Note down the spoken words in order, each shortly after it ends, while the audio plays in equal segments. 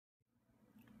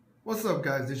What's up,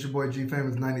 guys? It's your boy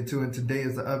GFamous92, and today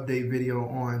is an update video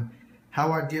on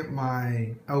how I get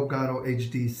my Elgato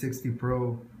HD60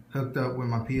 Pro hooked up with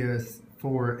my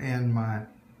PS4 and my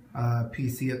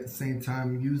PC at the same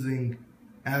time using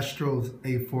Astro's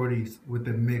A40s with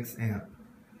the mix amp.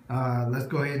 Let's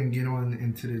go ahead and get on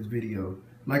into this video.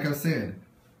 Like I said,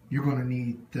 you're going to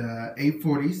need the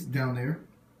A40s down there,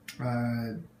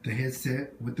 the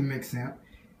headset with the mix amp,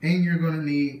 and you're going to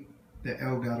need the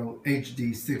Elgato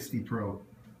HD60 Pro.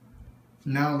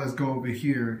 Now let's go over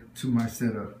here to my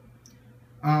setup.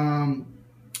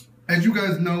 As you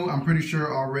guys know, I'm pretty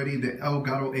sure already, the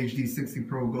Elgato HD60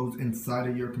 Pro goes inside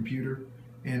of your computer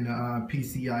in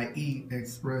PCIe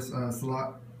Express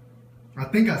slot. I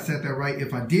think I said that right.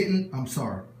 If I didn't, I'm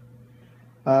sorry.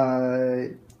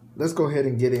 Let's go ahead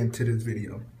and get into this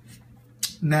video.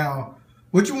 Now,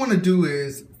 what you want to do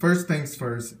is, first things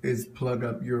first, is plug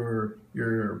up your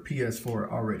PS4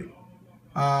 already.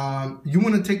 You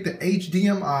want to take the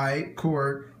HDMI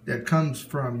cord that comes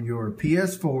from your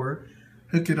PS4,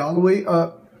 hook it all the way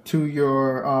up to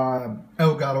your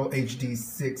Elgato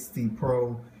HD60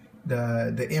 Pro,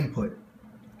 the input.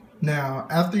 Now,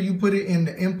 after you put it in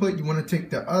the input, you want to take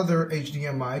the other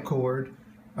HDMI cord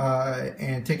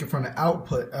and take it from the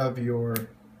output of your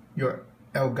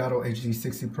Elgato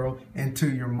HD60 Pro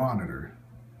into your monitor.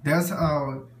 That's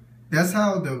how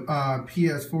the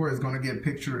PS4 is going to get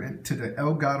picture into the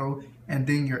Elgato, and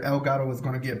then your Elgato is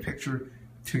going to get picture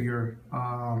to your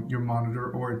monitor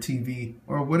or TV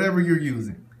or whatever you're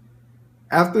using.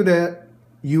 After that,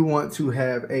 you want to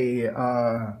have the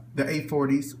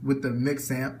A40s with the mix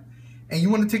amp, and you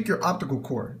want to take your optical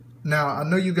cord. Now, I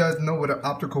know you guys know what an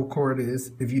optical cord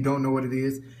is. If you don't know what it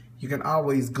is, you can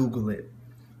always Google it.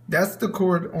 That's the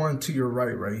cord on to your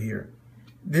right here.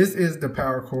 This is the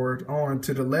power cord. On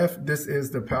to the left, this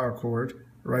is the power cord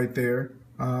right there.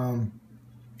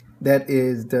 That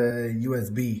is the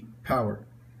USB power.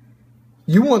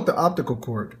 You want the optical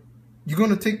cord. You're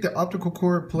going to take the optical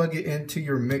cord, plug it into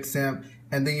your mix amp,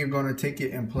 and then you're going to take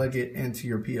it and plug it into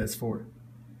your PS4.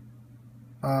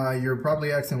 You're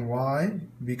probably asking why?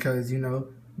 Because, you know,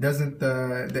 doesn't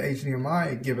the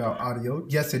HDMI give out audio?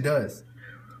 Yes, it does.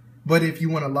 But if you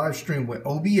want to live stream with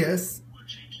OBS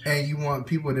and you want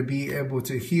people to be able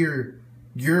to hear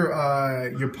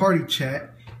your party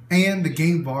chat and the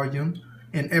game volume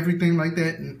and everything like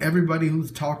that, and everybody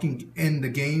who's talking in the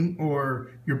game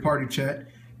or your party chat,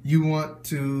 you want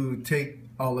to take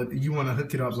all of it, you want to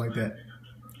hook it up like that.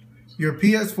 Your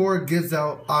PS4 gives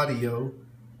out audio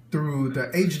through the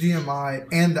HDMI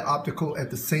and the optical at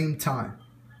the same time.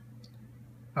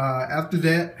 After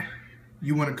that,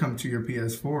 you want to come to your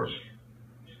PS4,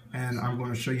 and I'm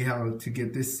going to show you how to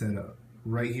get this set up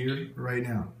right here, right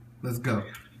now. Let's go.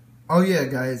 Oh yeah,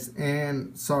 guys,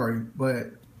 and sorry,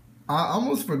 but I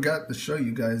almost forgot to show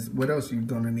you guys what else you're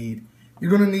going to need. You're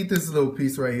going to need this little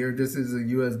piece right here. This is a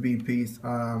USB piece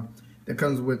that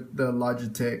comes with the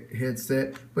Logitech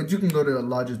headset, but you can go to the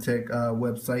Logitech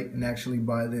website and actually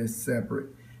buy this separate.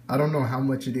 I don't know how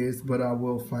much it is, but I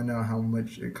will find out how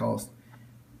much it costs.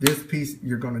 This piece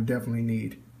you're going to definitely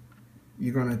need.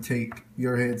 You're going to take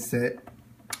your headset,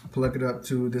 plug it up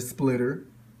to the splitter.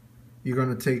 You're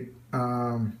going to take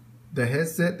the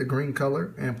headset, the green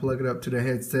color, and plug it up to the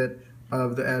headset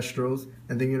of the Astros.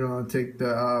 And then you're going to take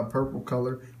the purple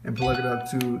color and plug it up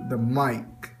to the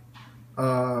mic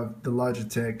of the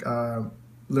Logitech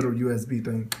little USB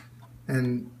thing.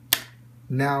 And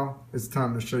now it's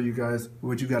time to show you guys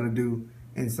what you got to do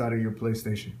inside of your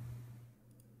PlayStation.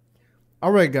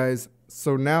 Alright guys,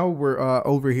 so now we're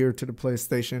over here to the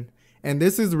PlayStation, and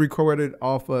this is recorded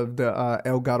off of the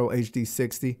Elgato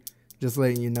HD60, just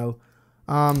letting you know.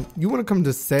 You want to come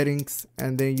to settings,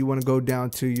 and then you want to go down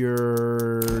to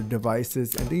your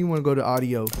devices, and then you want to go to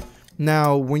audio.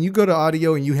 Now when you go to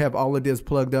audio and you have all of this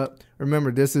plugged up,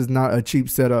 remember this is not a cheap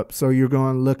setup, so you're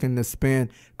going to looking to spend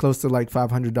close to like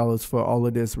 $500 for all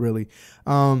of this really.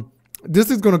 This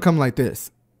is going to come like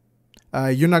this.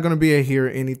 You're not going to be able to hear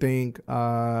anything.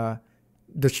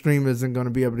 The stream isn't going to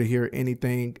be able to hear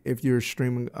anything if you're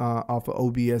streaming off of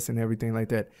OBS and everything like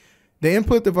that. The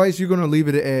input device, you're going to leave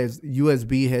it as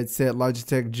USB headset,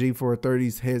 Logitech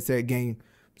G430s headset game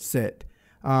set.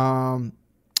 And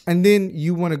then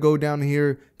you want to go down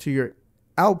here to your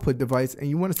output device, and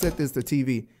you want to set this to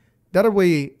TV. That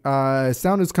way,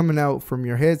 sound is coming out from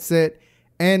your headset,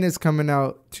 and it's coming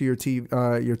out to your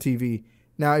TV.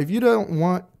 Now, if you don't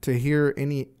want to hear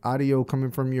any audio coming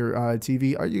from your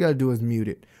TV, all you got to do is mute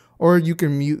it. Or you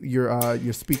can mute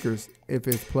your speakers if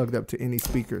it's plugged up to any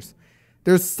speakers.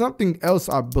 There's something else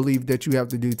I believe that you have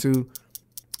to do too,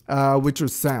 which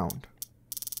is sound.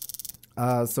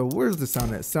 So where's the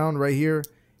sound at? Sound right here.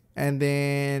 And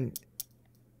then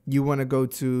you want to go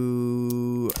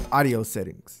to audio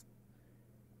settings.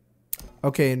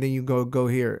 Okay, and then you go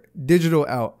here. Digital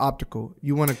out, optical.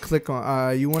 You want to click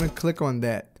on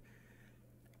that.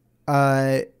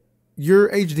 Your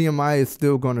HDMI is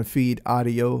still going to feed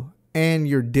audio, and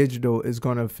your digital is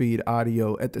going to feed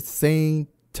audio at the same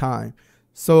time.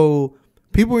 So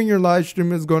people in your live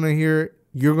stream is going to hear it.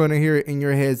 You're going to hear it in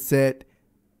your headset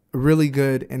really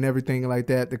good and everything like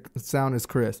that. The sound is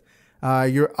crisp.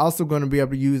 You're also going to be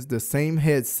able to use the same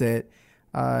headset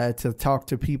to talk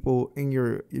to people in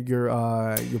your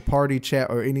party chat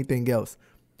or anything else.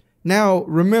 Now,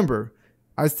 remember,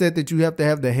 I said that you have to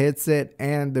have the headset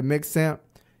and the mix amp.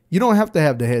 You don't have to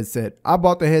have the headset. I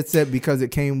bought the headset because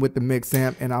it came with the mix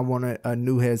amp and I wanted a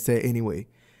new headset anyway.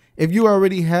 If you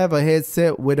already have a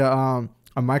headset with a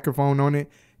microphone on it,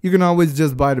 you can always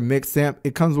just buy the mix amp.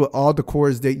 It comes with all the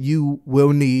cords that you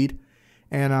will need,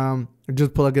 and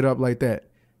just plug it up like that.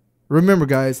 Remember,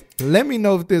 guys, let me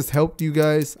know if this helped you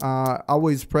guys.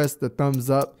 Always press the thumbs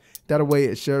up. That way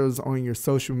it shows on your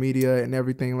social media and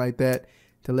everything like that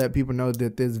to let people know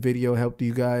that this video helped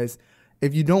you guys.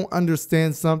 If you don't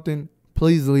understand something,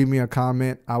 please leave me a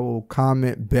comment. I will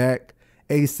comment back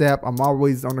ASAP. I'm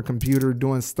always on the computer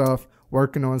doing stuff,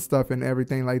 working on stuff and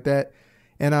everything like that.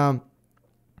 And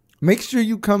make sure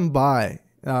you come by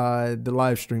the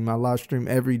live stream. I live stream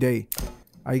every day.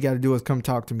 All you got to do is come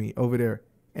talk to me over there.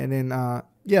 And then,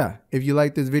 yeah, if you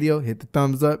like this video, hit the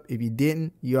thumbs up. If you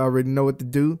didn't, you already know what to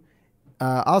do.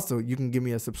 Also, you can give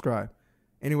me a subscribe.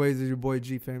 Anyways, it's your boy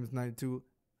G Famous 92.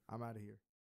 I'm out of here.